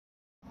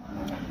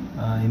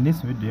In this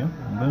video,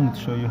 I'm going to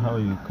show you how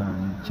you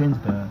can change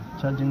the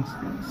charging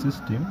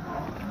system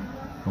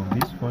of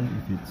this phone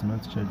if it's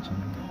not charging.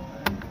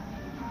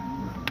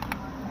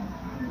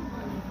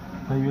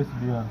 The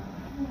USB one.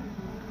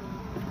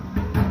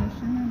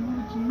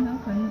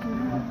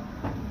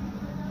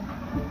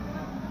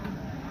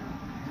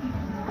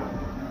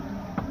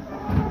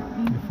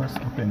 You first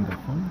open the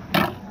phone.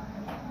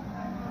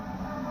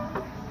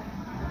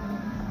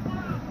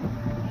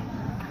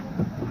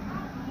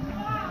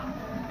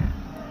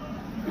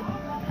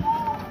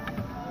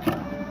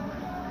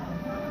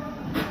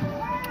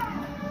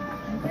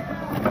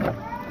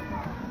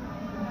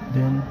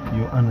 Then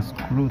you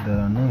unscrew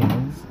the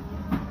nails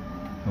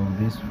of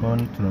this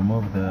phone to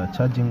remove the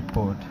charging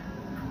port,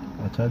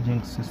 the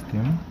charging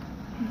system.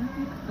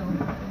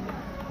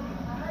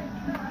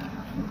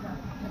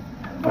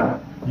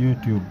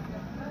 YouTube.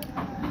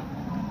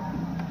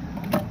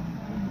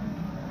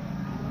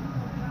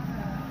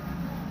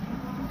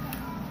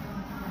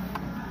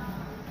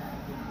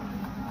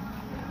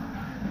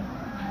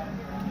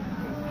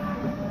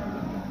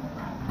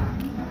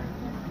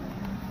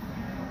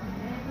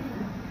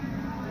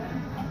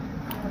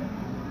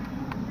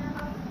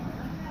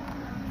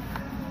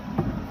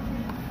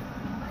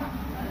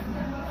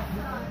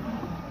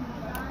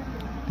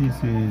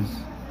 This is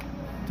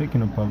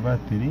Technopower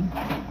 3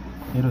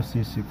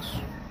 LC6.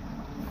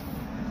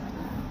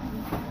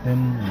 Then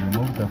you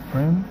remove the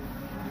frame.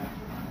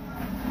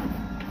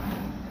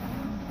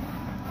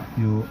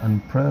 You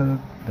unplug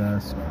the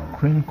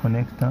screen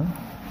connector,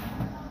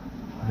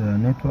 the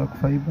network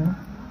fiber,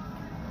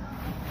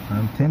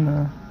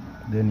 antenna.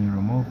 Then you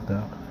remove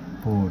the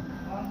board.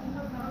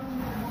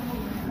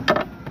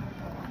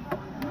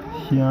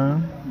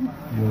 Here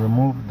you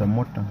remove the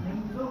motor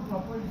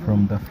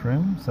from the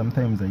frame.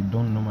 Sometimes I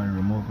don't normally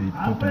remove it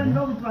totally.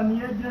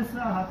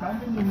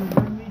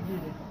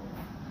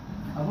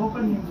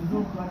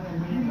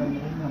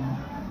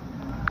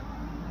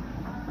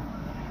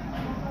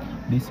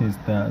 This is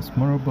the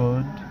small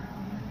board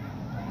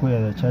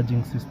where the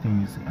charging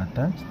system is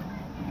attached.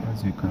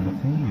 As you can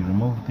see, you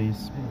remove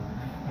this.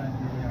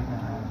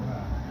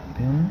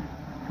 Then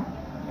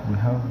we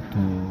have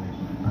to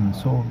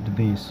unsolder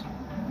this.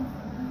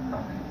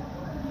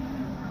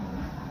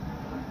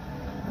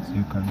 As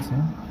you can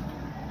see,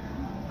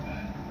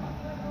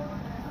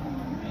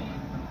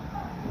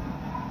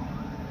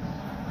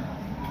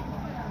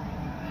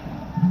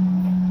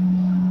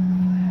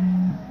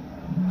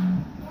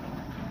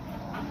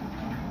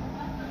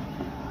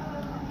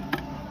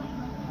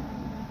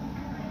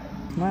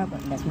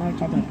 the small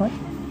charging port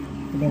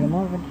to be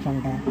removed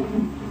from the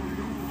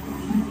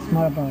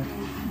small board.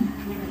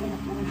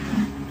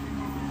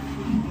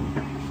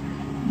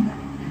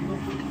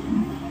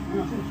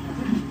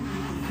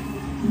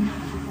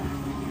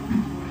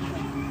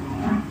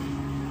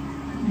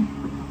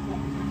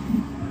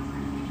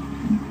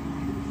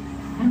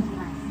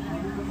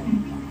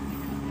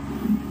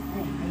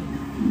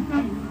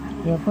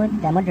 You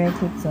put the moderate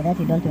heat so that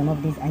you don't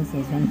remove these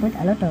ICs. When you put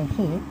a lot of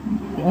heat,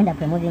 you end up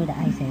removing the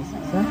ICs.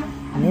 So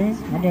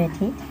use moderate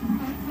heat.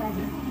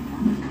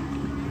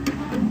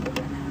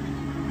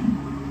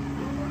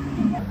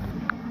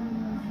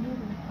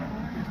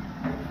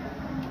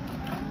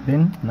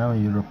 then now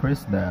you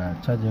replace the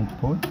charging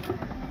port.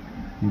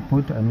 You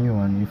put a new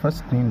one. You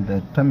first clean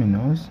the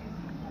terminals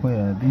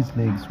where these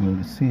legs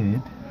will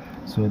sit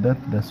so that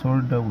the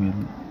solder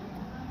will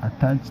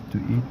attach to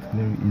it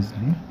very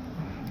easily.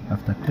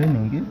 After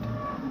cleaning it,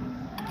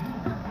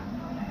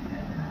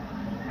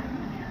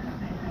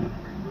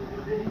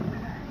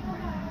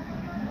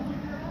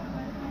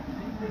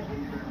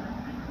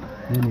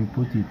 then you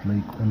put it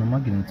like on a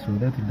magnet so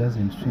that it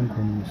doesn't shrink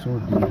when you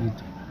solder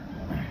it.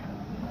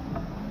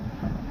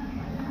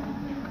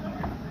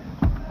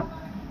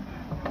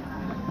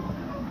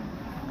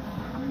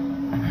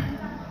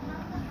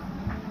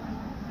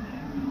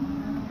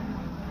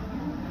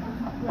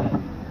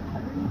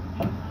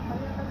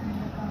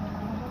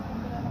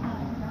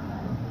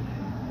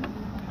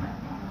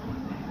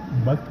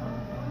 But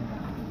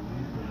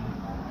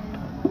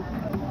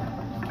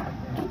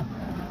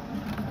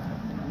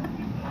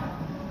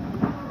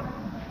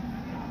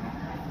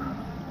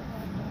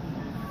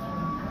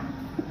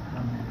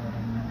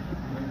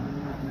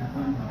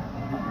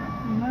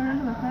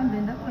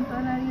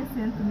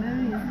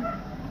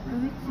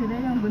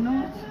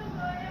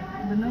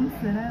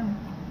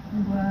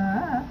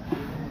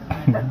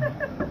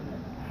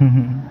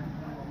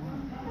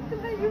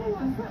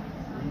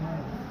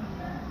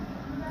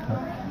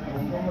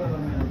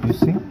you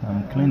see,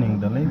 I'm cleaning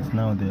the legs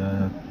now. They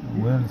are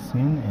well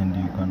seen, and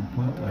you can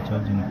put a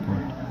charging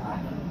port.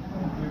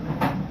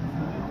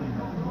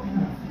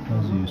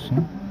 As you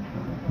see,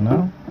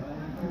 now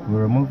we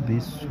remove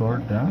this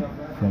solder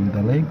from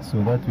the leg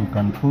so that we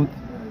can put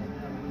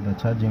the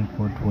charging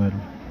port well.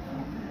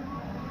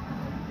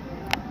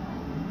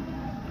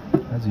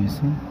 As you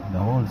see, the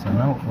holes are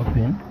now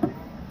open.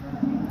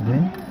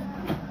 Then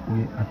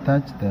we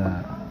attach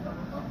the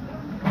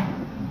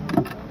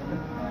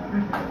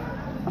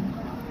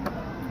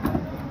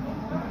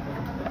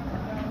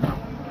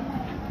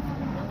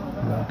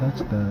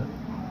attach the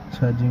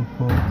charging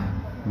port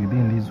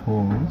within these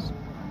holes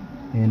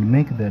and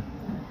make that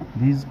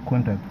these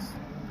contacts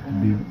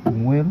be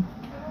well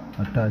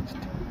attached.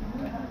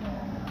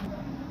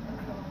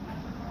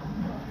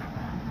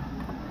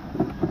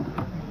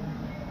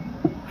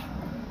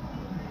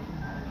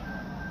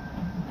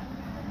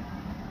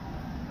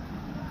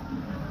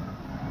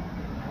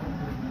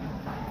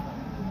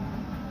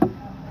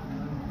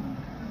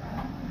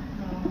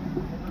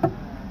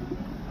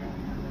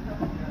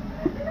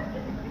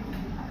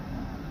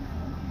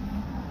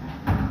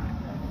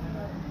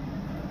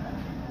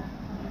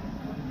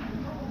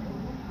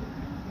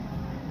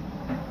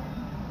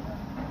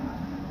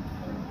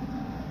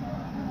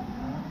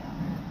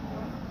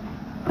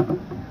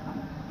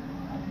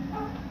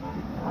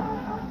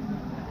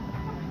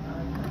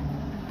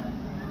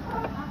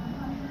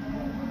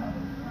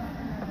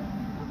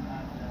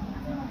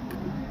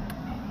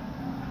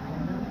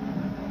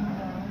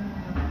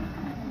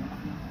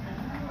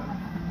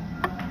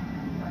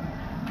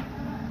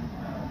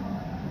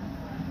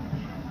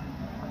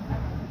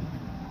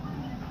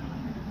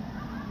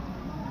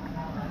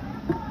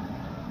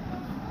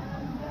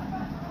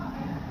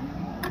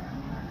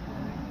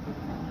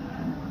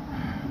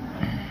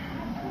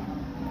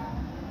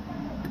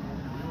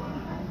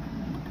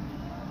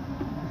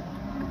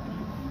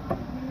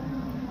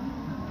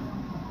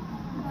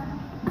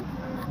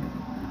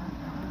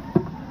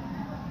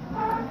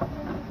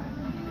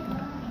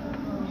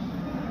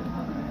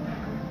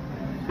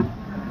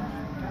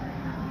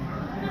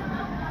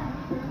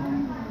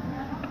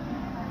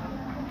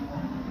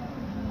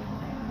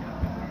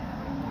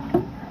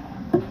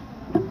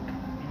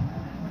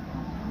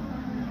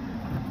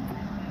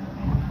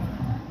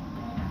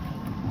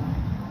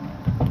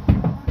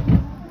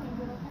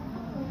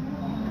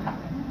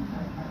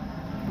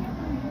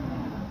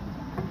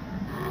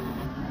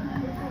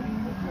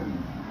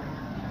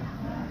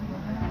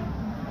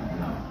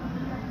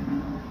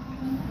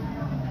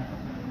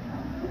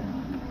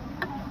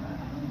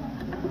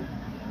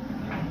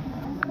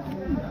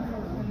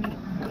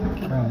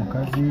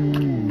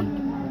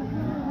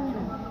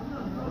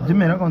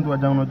 Gmail account wa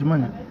jano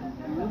jumanya.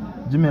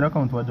 Gmail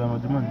account wa jano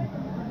jumanya.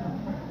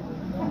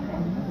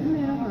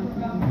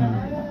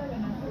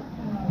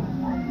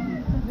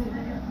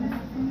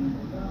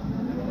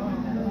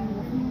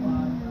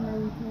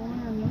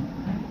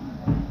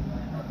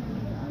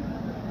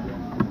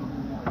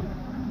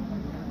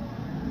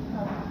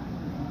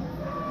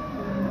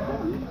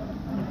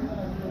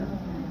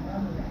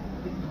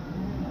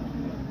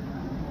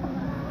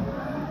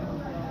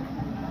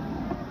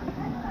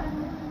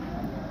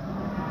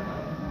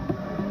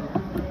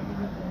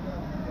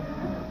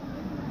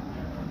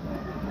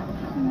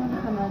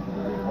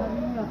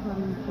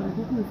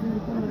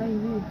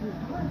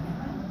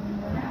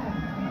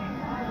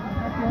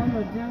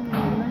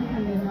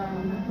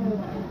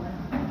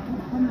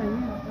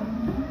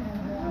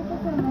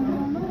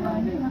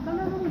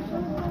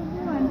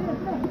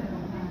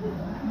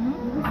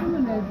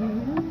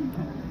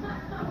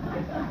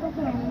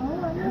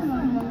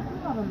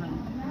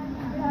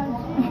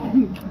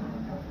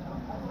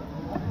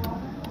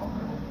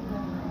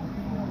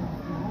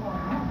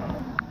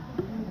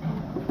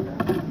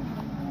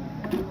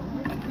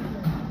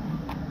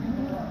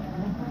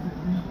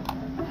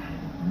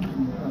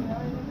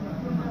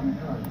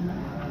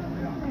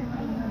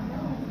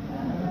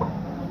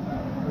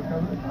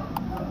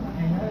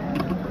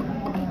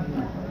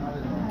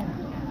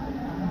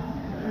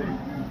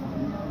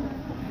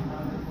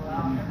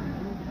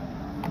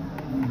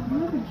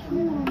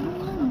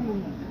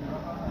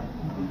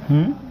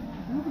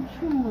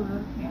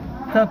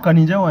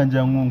 Kaninja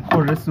wanja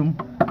nkore sum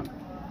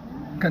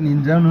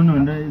kaninja nono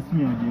nda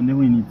ismi ogende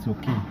when it's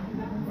okay.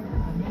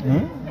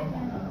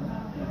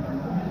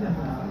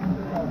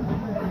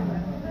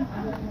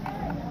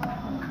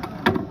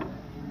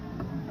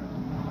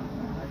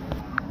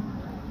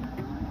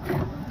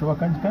 To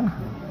akanjikana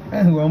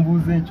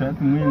wambuze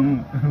chat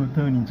mwenu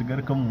utani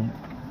nchigara kama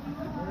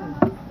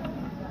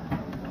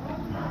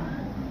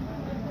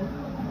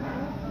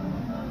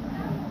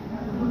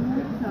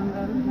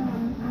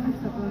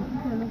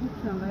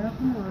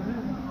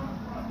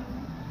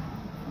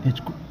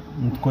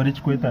Mtukore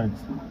chikwetaji